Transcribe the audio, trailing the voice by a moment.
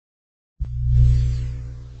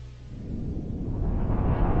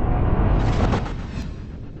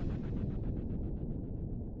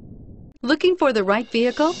Looking for the right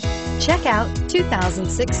vehicle? Check out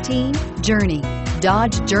 2016 Journey.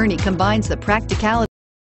 Dodge Journey combines the practicality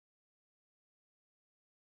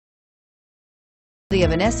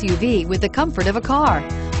of an SUV with the comfort of a car,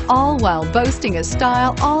 all while boasting a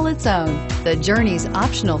style all its own. The Journey's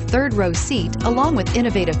optional third-row seat, along with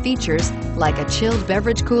innovative features like a chilled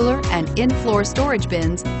beverage cooler and in-floor storage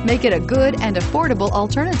bins, make it a good and affordable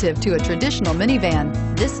alternative to a traditional minivan.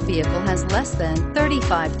 This vehicle has less than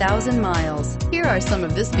 35,000 miles. Here are some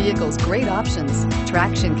of this vehicle's great options: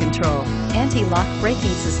 traction control, anti-lock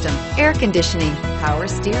braking system, air conditioning, power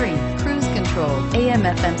steering, cruise control,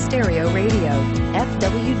 AM/FM stereo radio,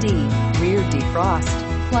 FWD, rear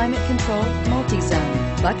defrost, climate control,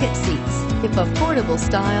 multi-zone, bucket seats. If affordable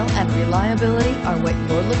style and reliability are what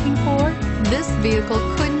you're looking for, this vehicle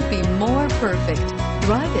couldn't be more perfect.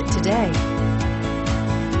 Drive it today.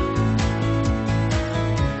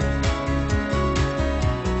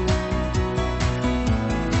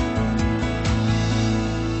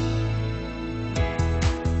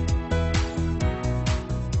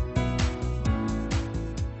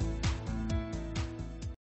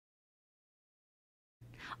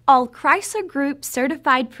 All Chrysler Group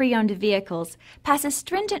certified pre-owned vehicles pass a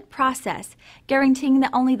stringent process guaranteeing that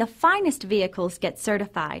only the finest vehicles get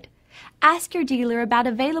certified. Ask your dealer about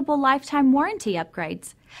available lifetime warranty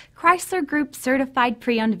upgrades. Chrysler Group certified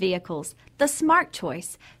pre-owned vehicles, the smart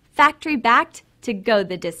choice, factory backed to go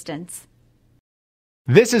the distance.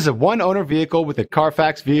 This is a one-owner vehicle with a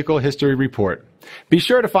Carfax Vehicle History Report. Be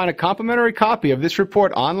sure to find a complimentary copy of this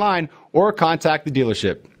report online or contact the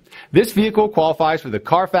dealership. This vehicle qualifies for the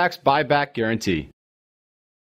Carfax buyback guarantee.